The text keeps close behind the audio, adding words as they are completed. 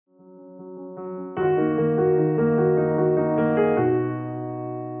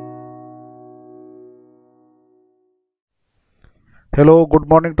Hello, good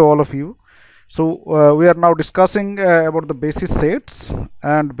morning to all of you. So we are now discussing about the basis sets,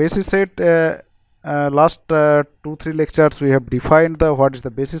 and basis set. Last 2-3 lectures we have defined the what is the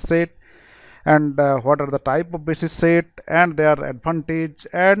basis set and what are the type of basis set and their advantage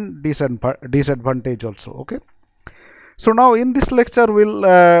and disadvantage also. Okay. So now in this lecture we'll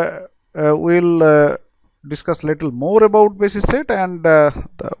discuss little more about basis set and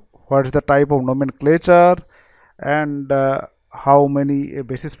what is the type of nomenclature and how many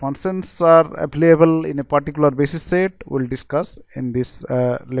basis functions are available in a particular basis set. We'll discuss in this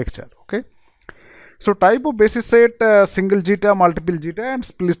lecture. Okay. So type of basis set, single zeta, multiple zeta and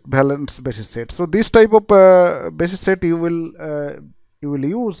split valence basis set. So this type of basis set you will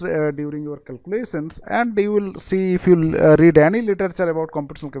use during your calculations, and you will see if you read any literature about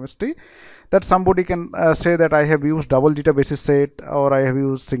computational chemistry that somebody can say that I have used double zeta basis set, or I have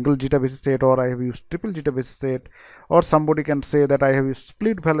used single zeta basis set, or I have used triple zeta basis set, or somebody can say that I have used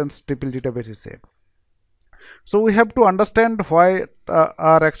split valence triple zeta basis set. So we have to understand why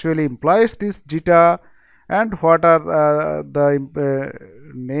R actually implies this zeta and what are the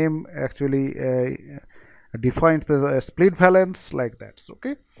name actually defines the split valence, like that.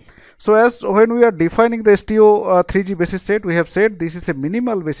 Okay. So as when we are defining the STO 3G basis set, we have said this is a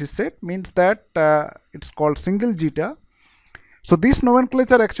minimal basis set, means that it's called single zeta. So this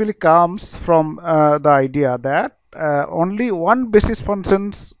nomenclature actually comes from the idea that only one basis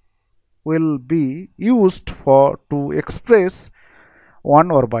functions will be used to express one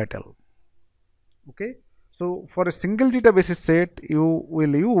orbital. Okay. So for a single zeta basis set, you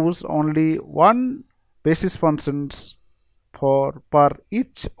will use only one basis functions per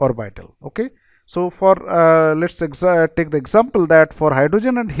each orbital. Okay. So for let's take the example that for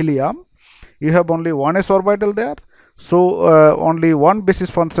hydrogen and helium you have only one s orbital there. So only one basis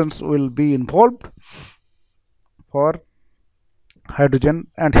functions will be involved for hydrogen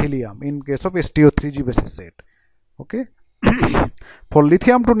and helium in case of STO 3G basis set. Okay. For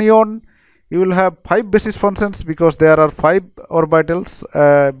lithium to neon you will have 5 basis functions because there are 5 orbitals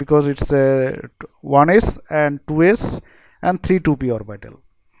because it's 1s and 2s and 3 2p orbital.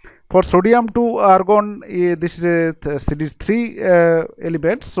 For sodium to argon this is a series 3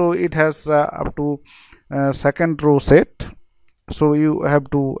 elements, so it has up to second row set. So you have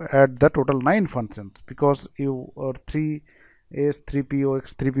to add the total 9 functions because you are 3s,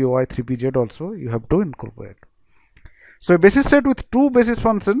 3pox, 3py, 3pz also you have to incorporate. So a basis set with 2 basis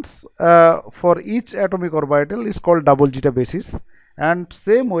functions for each atomic orbital is called double zeta basis, and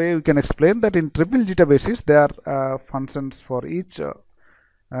same way we can explain that in triple zeta basis there are functions for each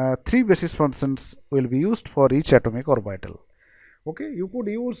 3 basis functions will be used for each atomic orbital. Okay, you could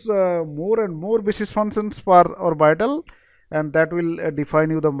use more and more basis functions per orbital, and that will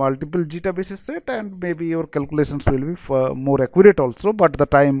define you the multiple zeta basis set, and maybe your calculations will be more accurate also, but the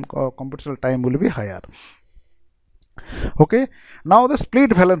time computational time will be higher. Okay. Now the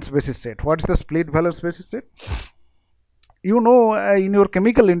split valence basis set. What is the split valence basis set? You know in your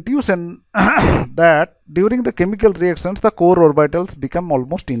chemical intuition that during the chemical reactions the core orbitals become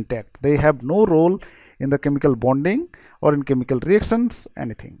almost intact. They have no role in the chemical bonding or in chemical reactions,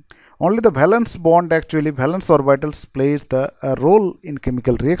 anything. Only the valence bond, actually valence orbitals, plays the role in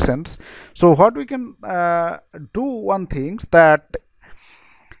chemical reactions. So what we can do one thing that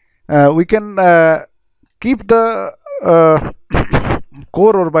we can keep the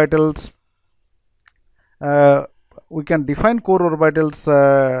core orbitals, we can define core orbitals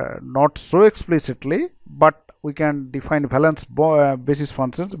not so explicitly, but we can define valence basis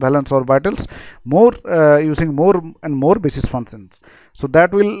functions, valence orbitals more using more and more basis functions. So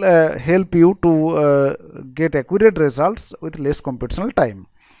that will help you to get accurate results with less computational time.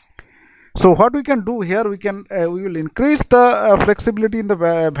 So what we can do here, we will increase the flexibility in the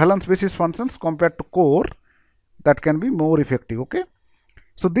valence basis functions compared to core. That can be more effective. Okay.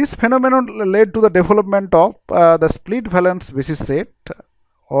 So this phenomenon led to the development of the split valence basis set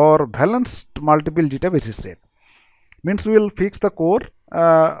or balanced multiple zeta basis set. Means we will fix the core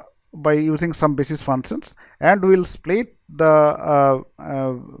by using some basis functions, and we will split the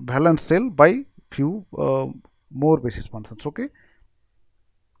valence cell by few more basis functions. Okay.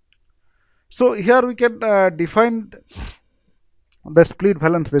 So here we can define the split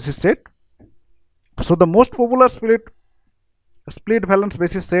valence basis set. So the most popular split valence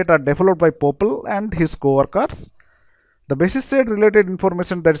basis set are developed by Pople and his co-workers. The basis set related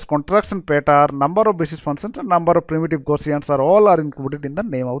information, that is contraction pattern, number of basis functions and number of primitive Gaussians are included in the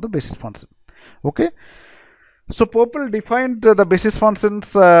name of the basis function. Okay. So Pople defined the basis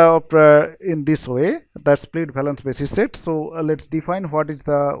functions in this way, the split valence basis set. So let's define what is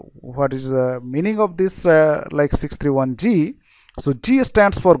the meaning of this like 631G. So G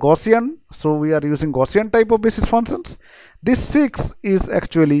stands for Gaussian, so we are using Gaussian type of basis functions. This 6 is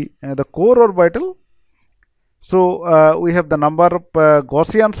actually the core orbital. So we have the number of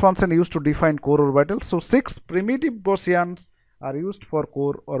Gaussian function used to define core orbitals. So 6 primitive Gaussians are used for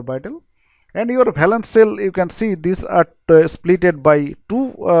core orbital. And your valence shell, you can see these are splitted by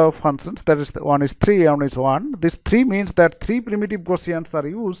two functions, that is, one is 3 and one is 1. This 3 means that 3 primitive Gaussians are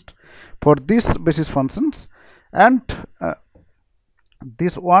used for these basis functions, and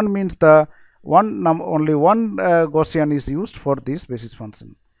this 1 means the only one Gaussian is used for this basis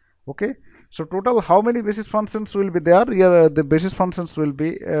function. Okay, so total how many basis functions will be there? Here the basis functions will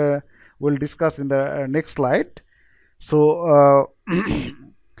be we'll discuss in the next slide. So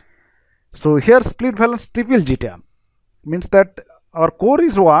so here split valence triple zeta means that our core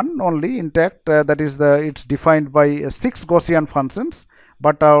is 1 only intact, that is it's defined by 6 Gaussian functions,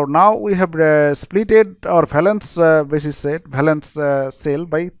 but now we have splitted our valence basis set valence cell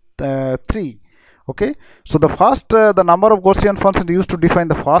by 3. Okay, so the first the number of Gaussian functions used to define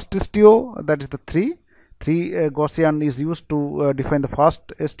the first STO, that is the 3 Gaussian is used to define the first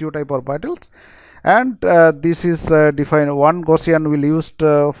STO type orbitals, and this is defined, one Gaussian will used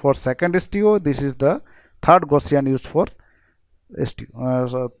for second STO, this is the third Gaussian used for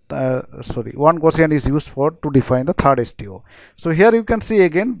STO, sorry, one Gaussian is used for to define the third STO. So here you can see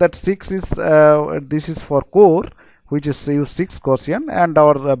again that 6 is this is for core, which is use 6 Gaussian, and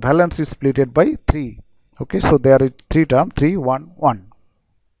our valence is splitted by 3. Okay, so there is 3 term, 3 1 1.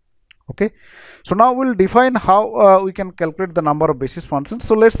 Okay, so now we'll define how we can calculate the number of basis functions.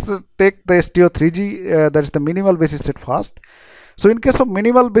 So let's take the STO 3G, that is the minimal basis set first. So in case of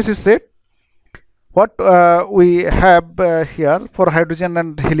minimal basis set, what we have here for hydrogen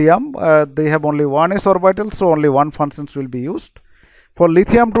and helium, they have only one s orbital, so only one functions will be used. For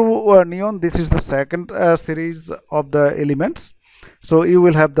lithium to neon, this is the second series of the elements. So you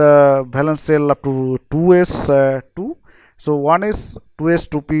will have the valence shell up to 2s 2. So 1s, 2s,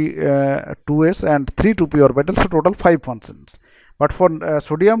 2p, 2s and 3 2p orbitals, so total 5 functions. But for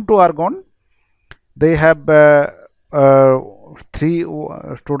sodium to argon, they have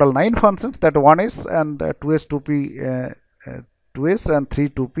total 9 functions, that 1s and 2s, 2p, 2s and 3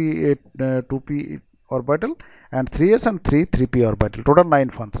 2p, 2p orbital, and 3s and 3 3p orbital, total 9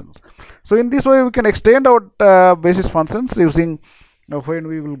 functions. So in this way we can extend our basis functions using when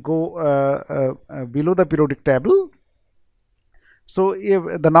we will go below the periodic table. So if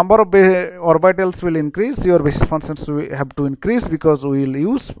the number of orbitals will increase, your basis functions will have to increase, because we will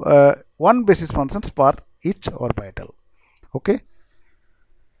use one basis functions per each orbital. Okay,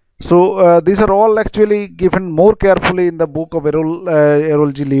 so these are all actually given more carefully in the book of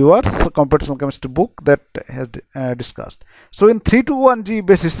Errol G. Lewer's computational chemistry book that has discussed. So in 321G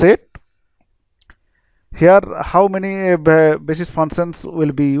basis set, here how many basis functions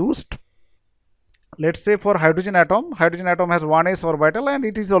will be used? Let's say for hydrogen atom has 1s orbital and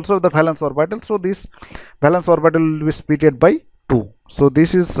it is also the valence orbital. So this valence orbital will be splitted by 2. So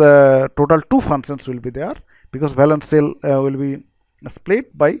this is total 2 functions will be there, because valence shell will be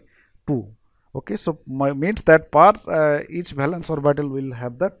split by 2. Okay, so means that per each valence orbital will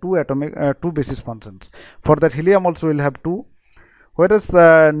have the 2 basis functions. For that helium also will have 2. Whereas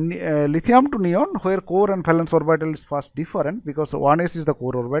lithium to neon, where core and valence orbital is first different, because 1s is the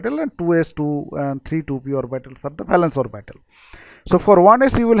core orbital and 2s 2 and 3 2p orbitals are the valence orbital. So for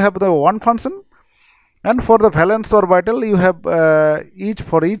 1s you will have the 1 function, and for the valence orbital you have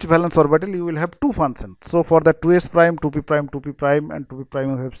for each valence orbital you will have 2 functions. So for the 2s prime, 2p prime, 2p prime and 2p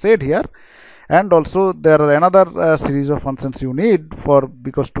prime we have said here, and also there are another series of functions you need for,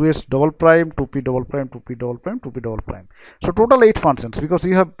 because 2s double prime, 2p double prime, 2p double prime, 2p double prime. So total 8 functions, because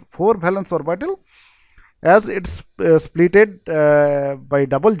you have 4 valence orbital, as it's splitted by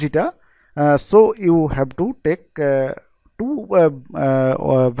double zeta, so you have to take 2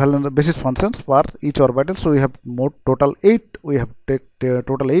 valence basis functions for each orbital. So we have more total 8, we have take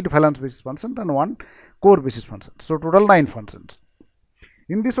total 8 valence basis functions and 1 core basis function, so total 9 functions.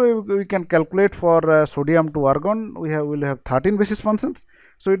 In this way we can calculate for sodium to argon, will have 13 basis functions.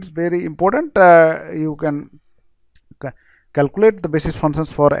 So it's very important you can calculate the basis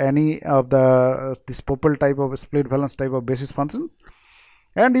functions for any of the this Poppel type of split valence type of basis function.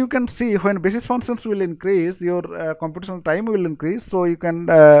 And you can see when basis functions will increase, your computational time will increase. So you can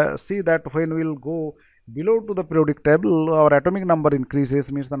see that when we will go below to the periodic table, our atomic number increases,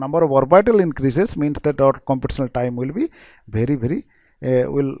 means the number of orbital increases, means that our computational time will be very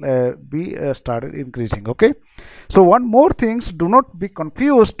started increasing. Okay, so one more things, do not be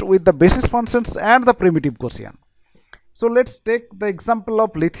confused with the basis functions and the primitive Gaussian. So let's take the example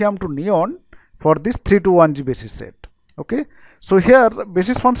of lithium to neon for this 321G basis set. Okay, so here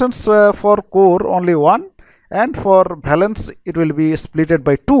basis functions for core only 1, and for valence it will be splitted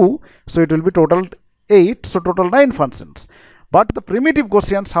by 2, so it will be total 8, so total 9 functions. But the primitive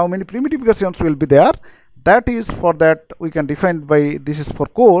Gaussians, how many primitive Gaussians will be there, that is, for that we can define by, this is for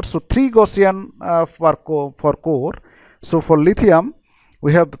core, so 3 Gaussian for core. So for lithium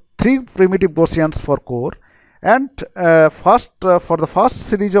we have 3 primitive Gaussians for core, and for the first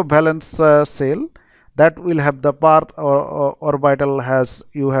series of valence shell, that will have the per orbital has,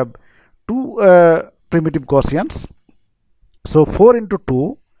 you have 2 primitive Gaussians, so 4 into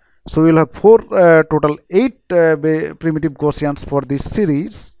 2, so we will have 4 total 8 primitive Gaussians for this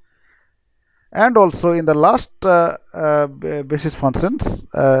series. And also in the last basis functions,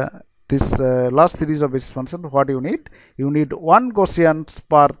 this last series of basis functions, what you need 1 Gaussians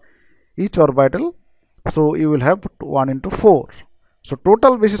per each orbital, so you will have 1 into 4. So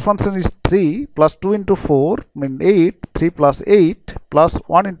total basis function is 3 plus 2 into 4 means 8, 3 plus 8 plus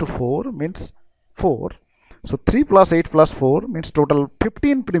 1 into 4 means 4. So 3 plus 8 plus 4 means total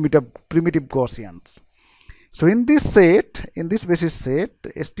 15 primitive Gaussians. So in this set, in this basis set,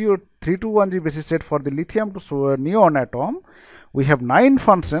 STO321G basis set for the lithium to neon atom, we have 9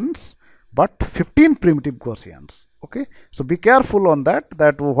 functions but 15 primitive Gaussians. Okay, so be careful on that,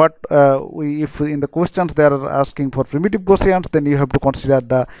 what if in the questions they are asking for primitive Gaussians, then you have to consider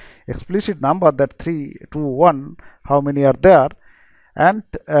the explicit number, that 3, 2, 1, how many are there. And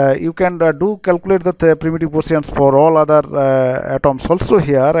you can calculate the primitive Gaussians for all other atoms also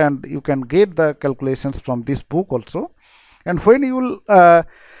here, and you can get the calculations from this book also. And when you will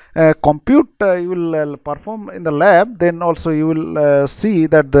compute, you will perform in the lab, then also you will see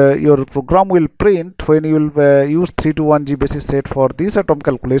that your program will print, when you will use 321G basis set for these atom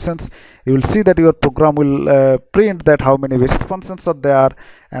calculations, you will see that your program will print that how many basis functions are there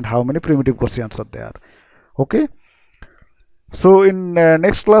and how many primitive Gaussians are there. Okay. So in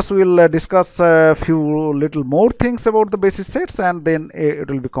next class we will discuss a few little more things about the basis sets, and then it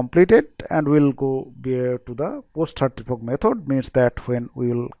will be completed, and we will go to the post-Hartree-Fock method, means that when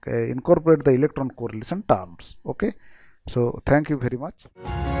we will incorporate the electron correlation terms. Okay, so thank you very much.